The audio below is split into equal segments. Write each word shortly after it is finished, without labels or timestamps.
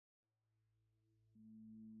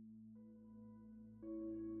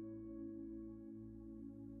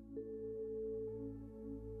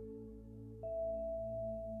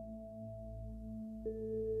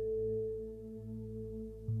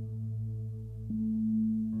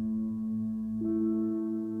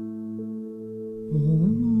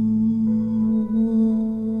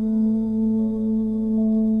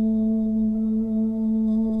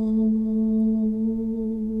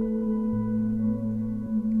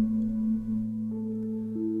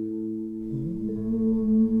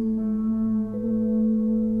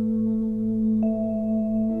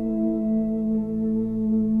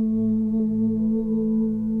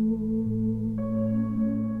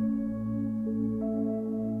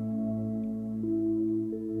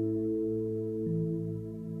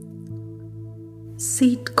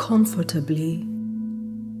Sit comfortably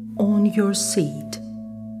on your seat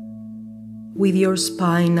with your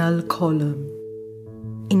spinal column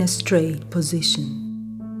in a straight position.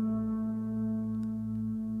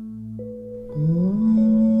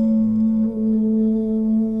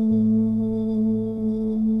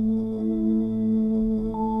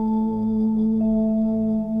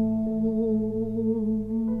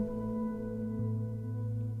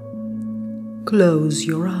 Close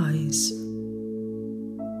your eyes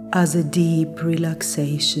as a deep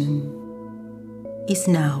relaxation is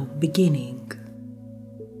now beginning.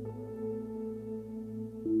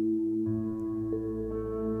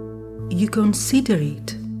 You consider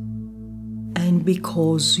it, and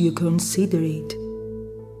because you consider it,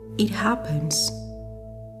 it happens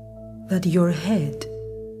that your head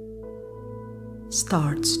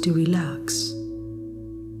starts to relax.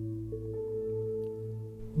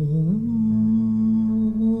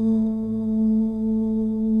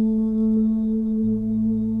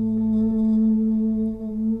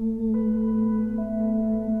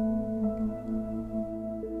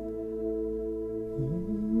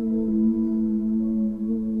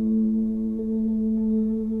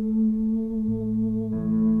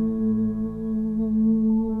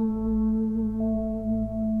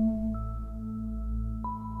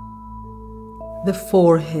 The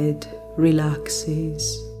forehead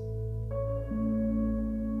relaxes,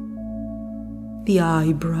 the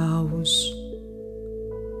eyebrows,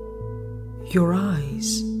 your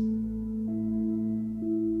eyes.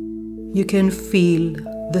 You can feel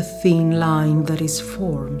the thin line that is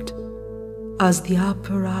formed as the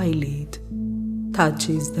upper eyelid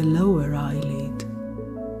touches the lower eyelid.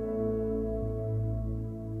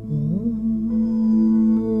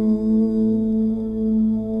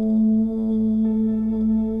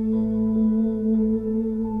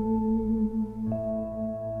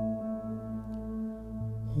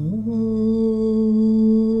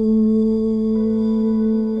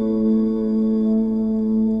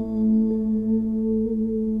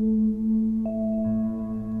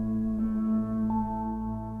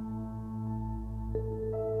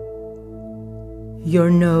 Your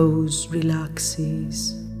nose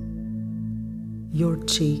relaxes, your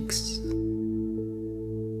cheeks,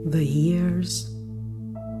 the ears,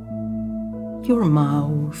 your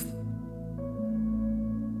mouth.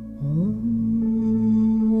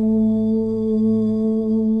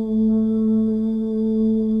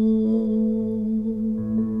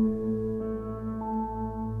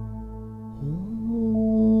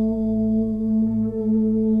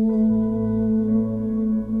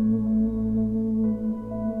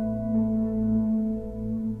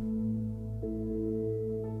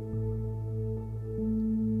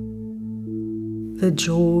 The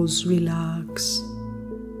jaws relax,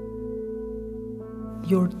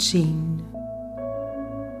 your chin,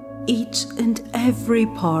 each and every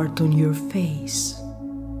part on your face,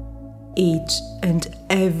 each and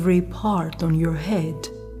every part on your head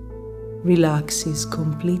relaxes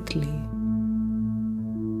completely.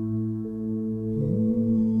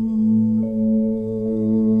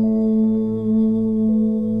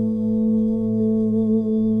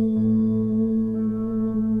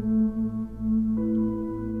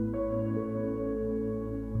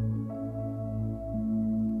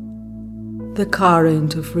 The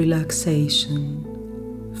current of relaxation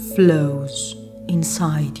flows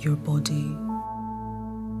inside your body.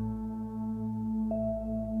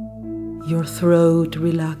 Your throat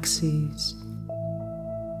relaxes,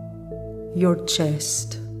 your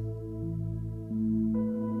chest,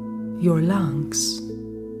 your lungs.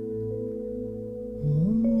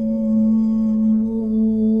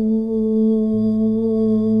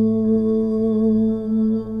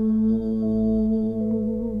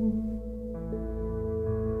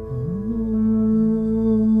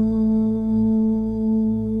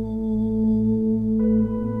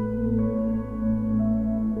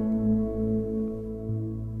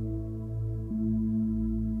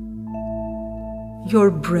 Your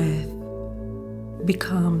breath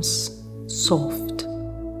becomes soft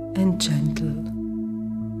and gentle.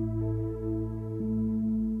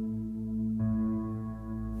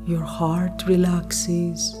 Your heart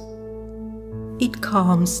relaxes, it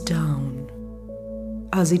calms down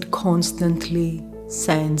as it constantly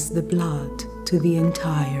sends the blood to the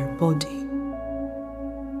entire body.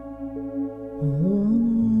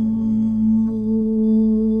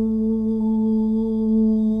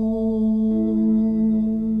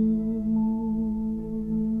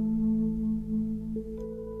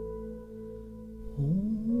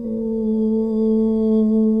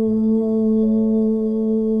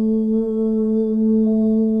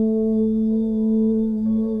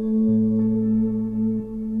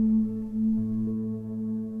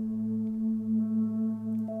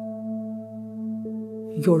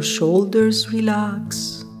 Your shoulders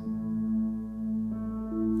relax.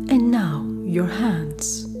 And now your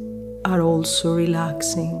hands are also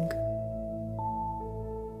relaxing.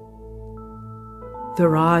 The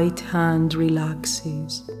right hand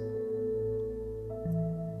relaxes.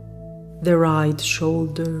 The right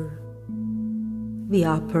shoulder, the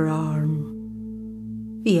upper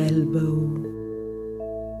arm, the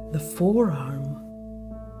elbow, the forearm,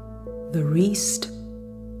 the wrist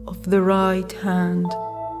of the right hand,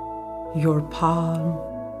 your palm,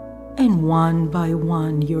 and one by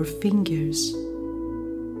one your fingers.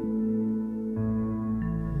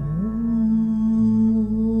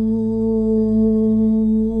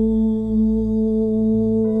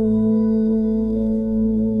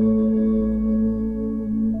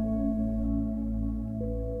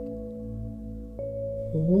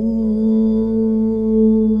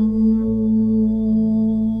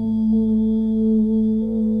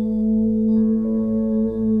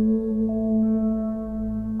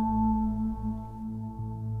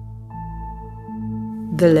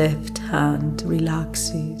 The left hand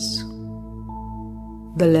relaxes,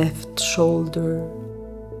 the left shoulder,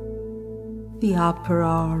 the upper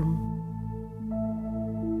arm,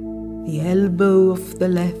 the elbow of the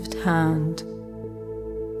left hand,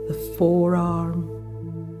 the forearm,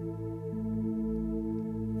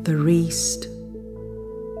 the wrist,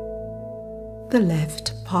 the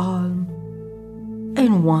left palm,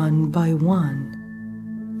 and one by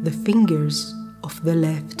one, the fingers of the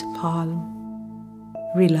left palm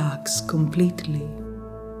relax completely.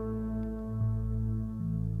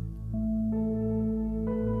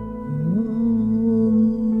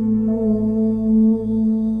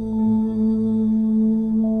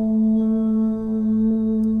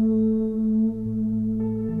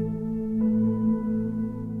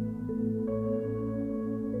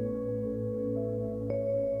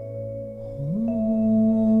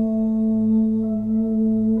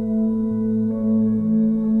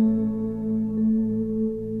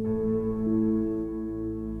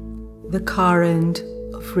 The current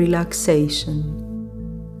of relaxation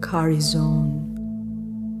carries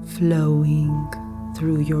on, flowing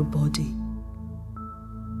through your body.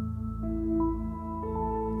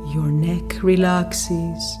 Your neck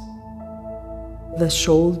relaxes, the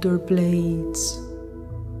shoulder blades,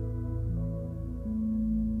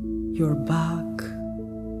 your back,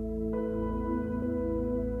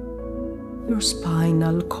 your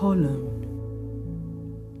spinal column.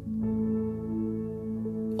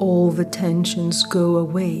 All the tensions go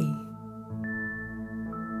away.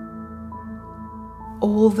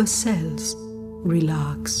 All the cells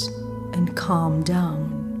relax and calm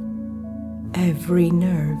down. Every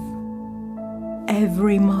nerve,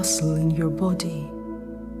 every muscle in your body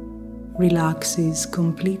relaxes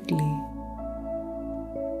completely.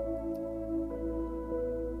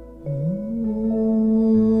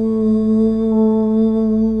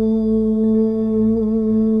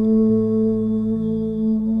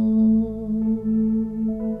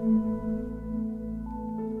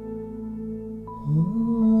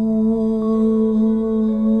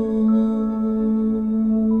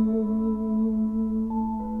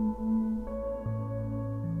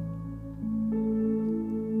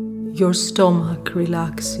 Your stomach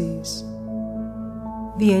relaxes.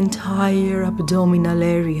 The entire abdominal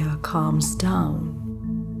area calms down.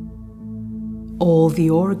 All the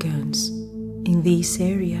organs in this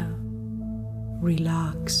area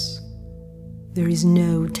relax. There is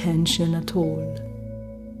no tension at all.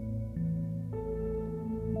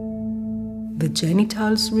 The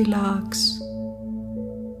genitals relax.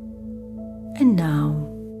 And now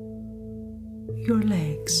your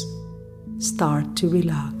legs start to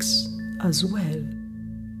relax as well.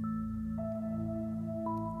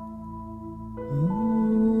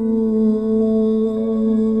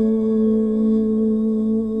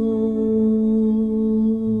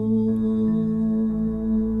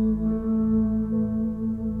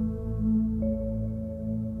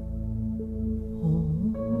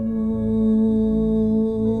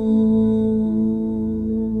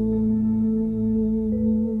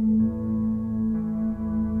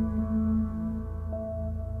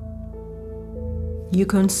 You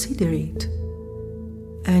consider it,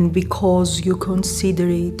 and because you consider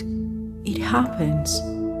it, it happens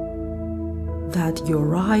that your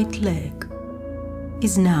right leg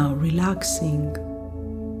is now relaxing.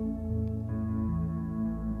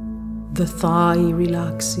 The thigh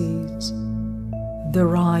relaxes, the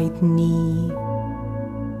right knee,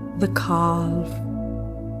 the calf,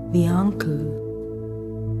 the ankle,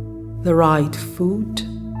 the right foot,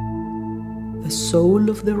 the sole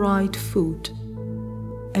of the right foot,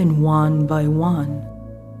 and one by one,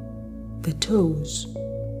 the toes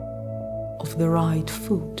of the right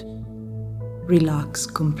foot relax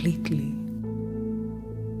completely.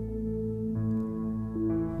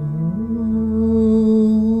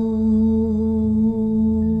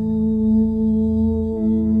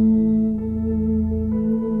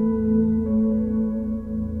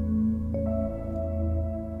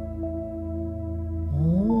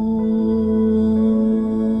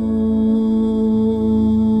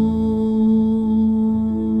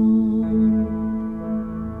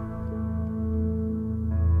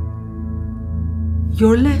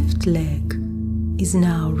 Your left leg is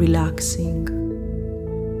now relaxing.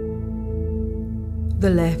 The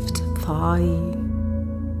left thigh,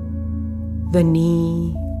 the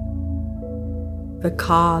knee, the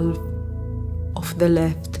calf of the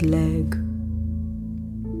left leg,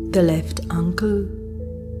 the left ankle,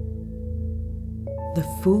 the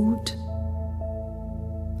foot,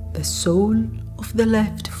 the sole of the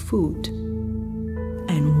left foot,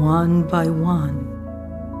 and one by one,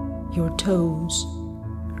 your toes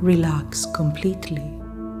relax completely.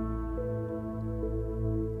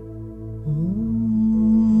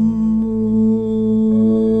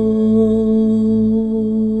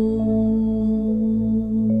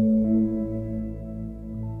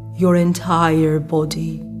 Your entire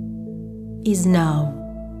body is now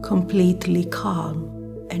completely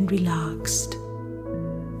calm and relaxed.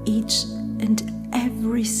 Each and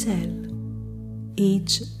every cell,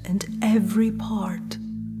 each and every part,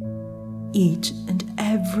 each and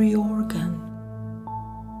every organ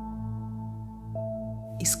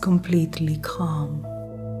is completely calm.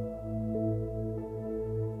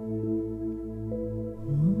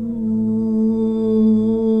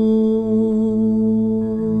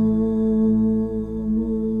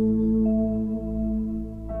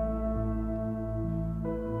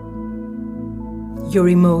 Your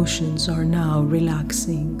emotions are now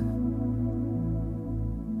relaxing.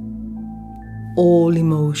 All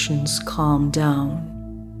emotions calm down.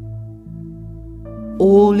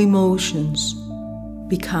 All emotions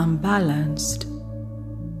become balanced.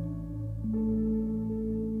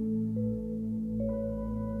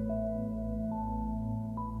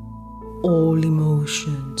 All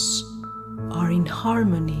emotions are in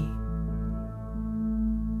harmony,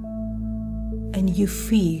 and you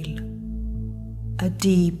feel a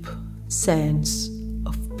deep sense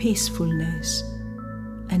of peacefulness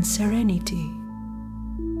and serenity.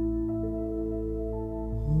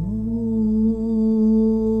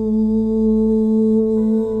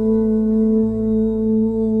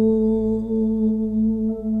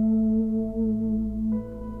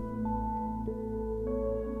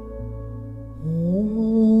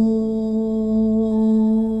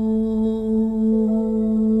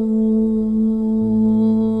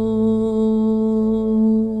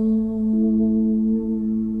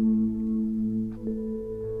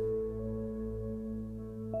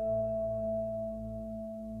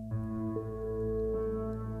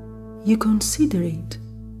 You consider it,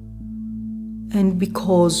 and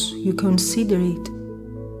because you consider it,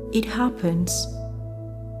 it happens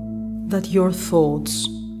that your thoughts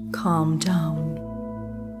calm down.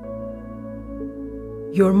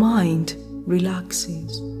 Your mind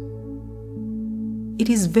relaxes. It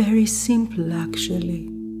is very simple, actually.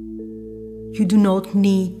 You do not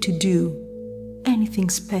need to do anything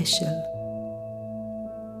special.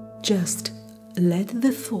 Just let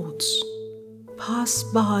the thoughts pass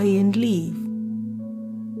by and leave.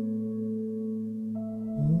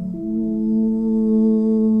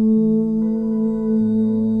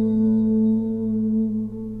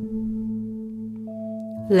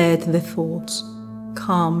 Let the thoughts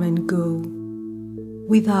come and go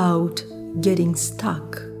without getting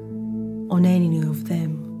stuck on any of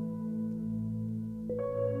them.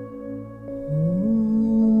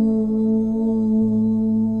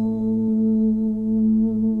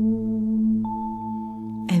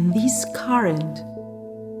 And this current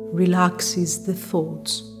relaxes the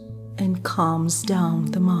thoughts and calms down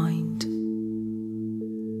the mind.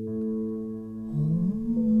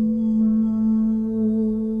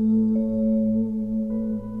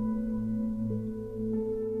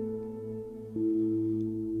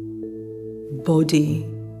 Body,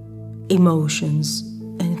 emotions,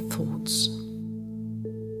 and thoughts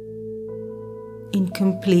in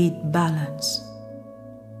complete balance,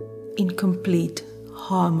 in complete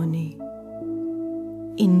harmony,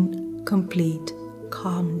 in complete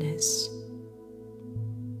calmness.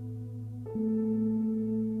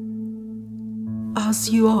 As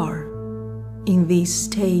you are in this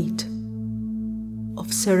state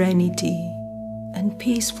of serenity and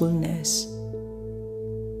peacefulness,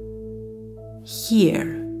 hear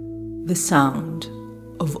the sound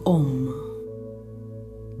of Aum.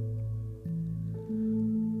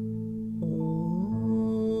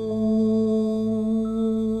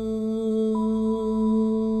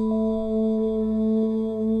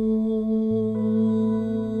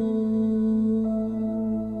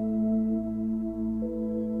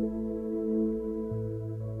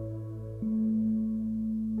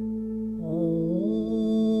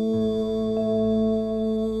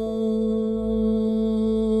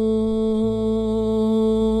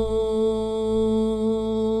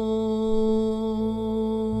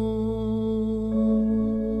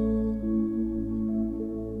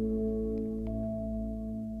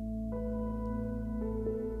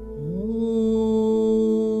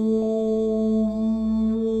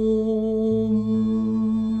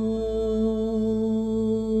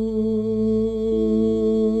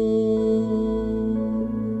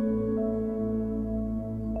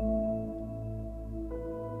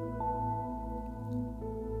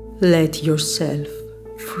 Let yourself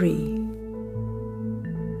free.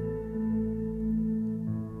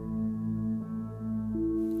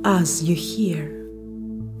 As you hear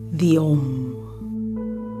the Om.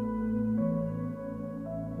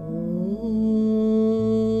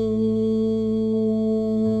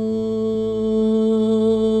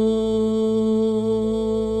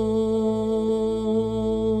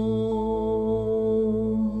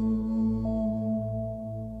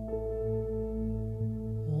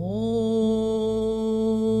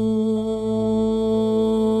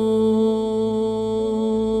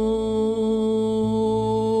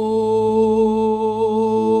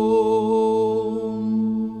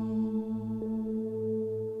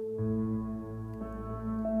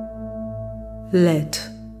 Let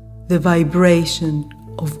the vibration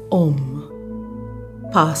of Om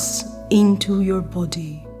pass into your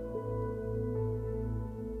body.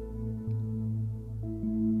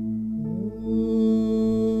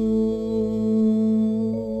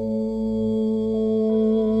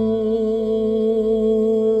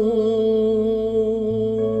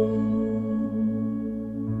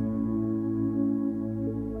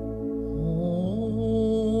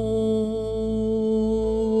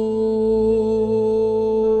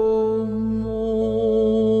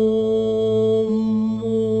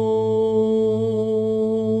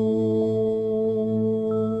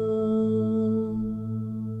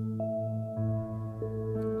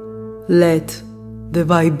 Let the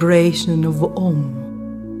vibration of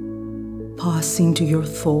Om pass into your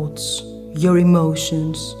thoughts, your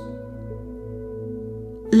emotions.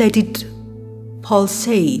 Let it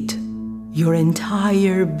pulsate your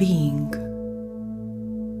entire being.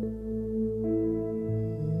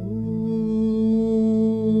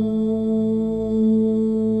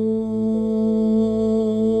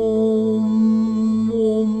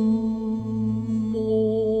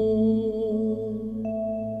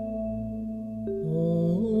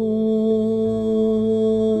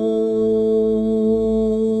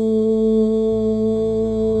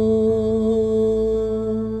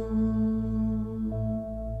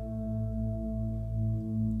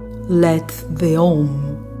 Let the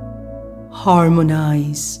Om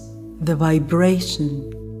harmonize the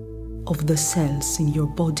vibration of the cells in your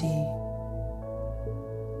body.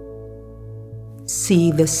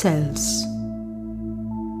 See the cells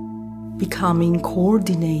becoming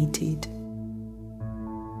coordinated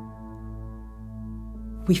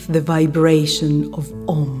with the vibration of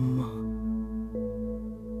Om.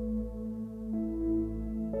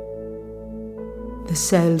 The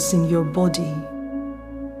cells in your body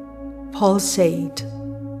pulsate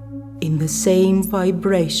in the same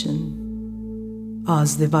vibration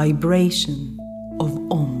as the vibration of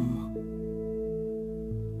Om.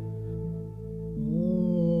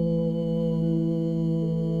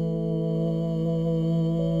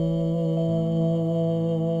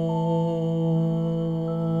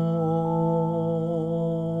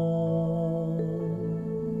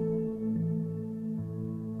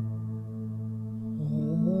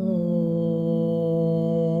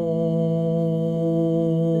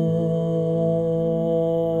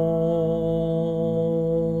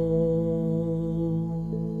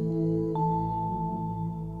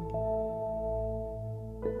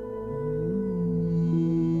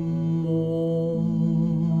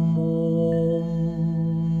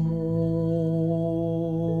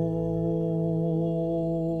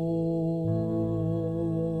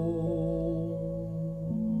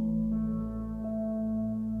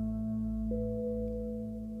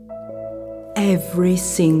 Every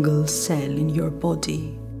single cell in your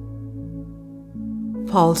body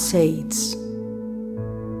pulsates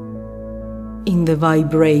in the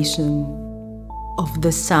vibration of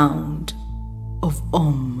the sound of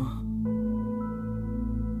Om.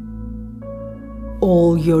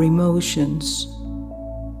 All your emotions,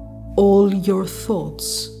 all your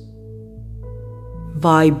thoughts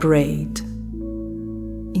vibrate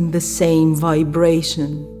in the same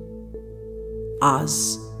vibration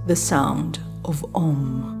as the sound of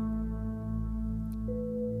Om.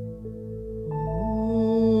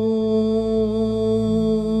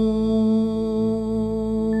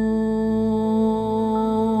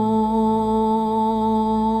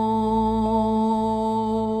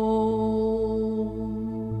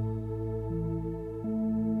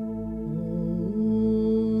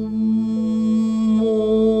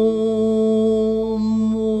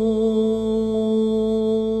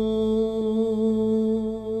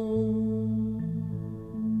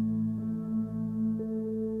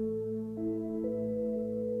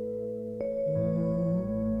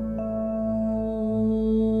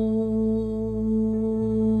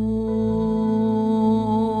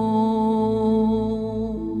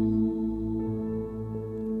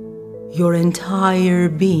 your entire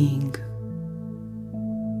being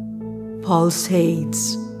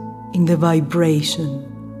pulsates in the vibration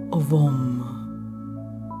of Aum.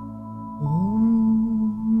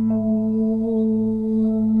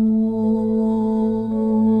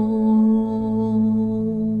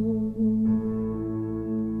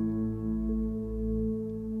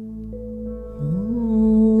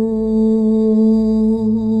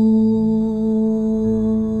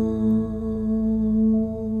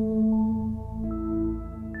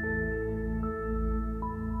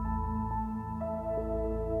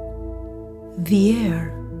 The air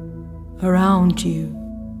around you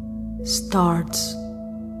starts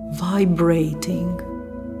vibrating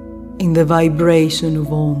in the vibration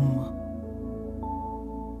of Aum.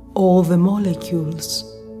 All the molecules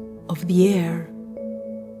of the air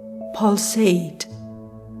pulsate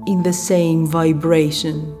in the same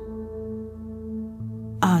vibration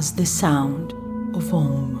as the sound of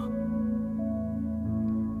Aum.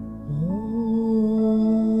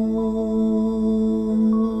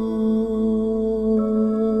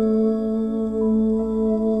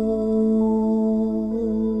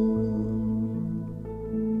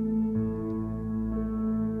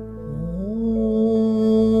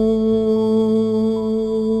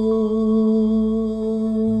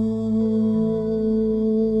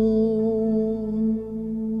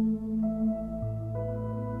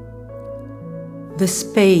 The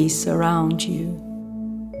space around you,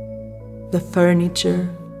 the furniture,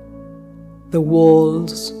 the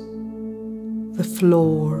walls, the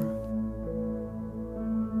floor,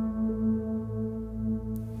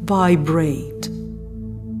 vibrate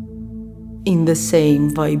in the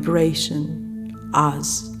same vibration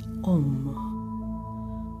as Aum.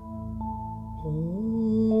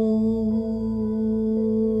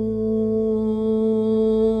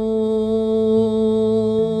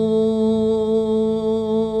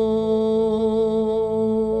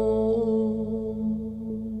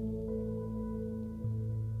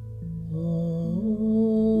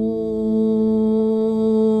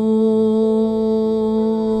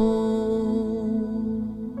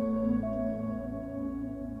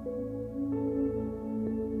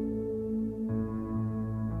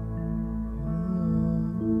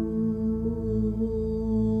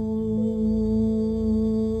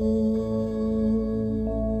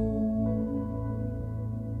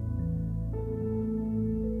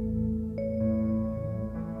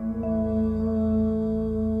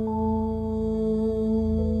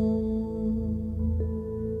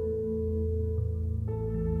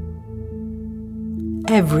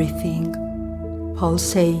 Everything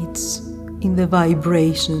pulsates in the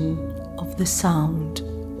vibration of the sound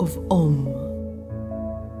of Aum,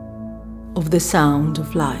 of the sound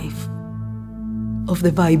of life, of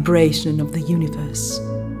the vibration of the universe.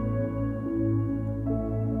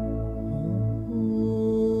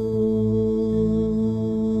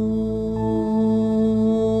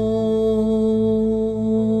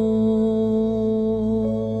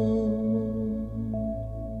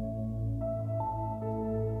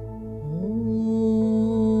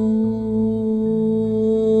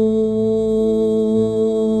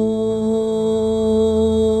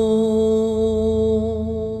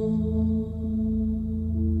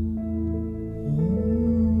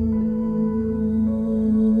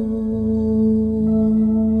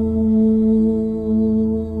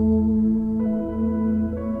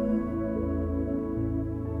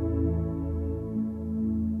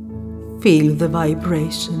 Feel the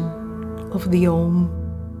vibration of the Aum.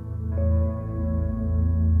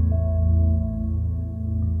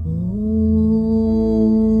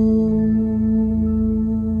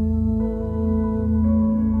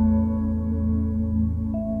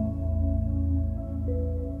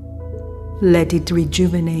 Let it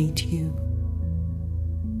rejuvenate you.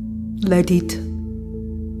 Let it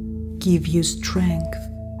give you strength.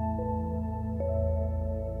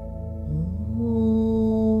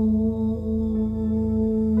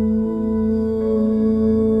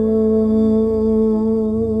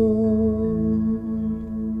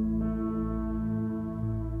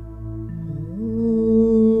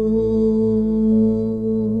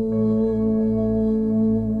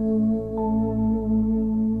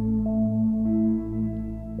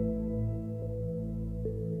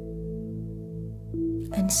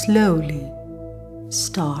 And slowly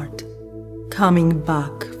start coming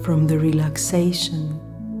back from the relaxation.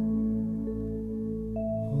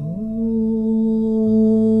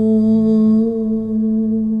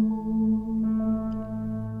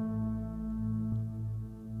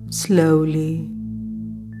 Slowly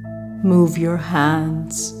move your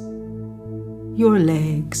hands, your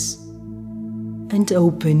legs, and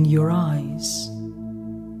open your eyes.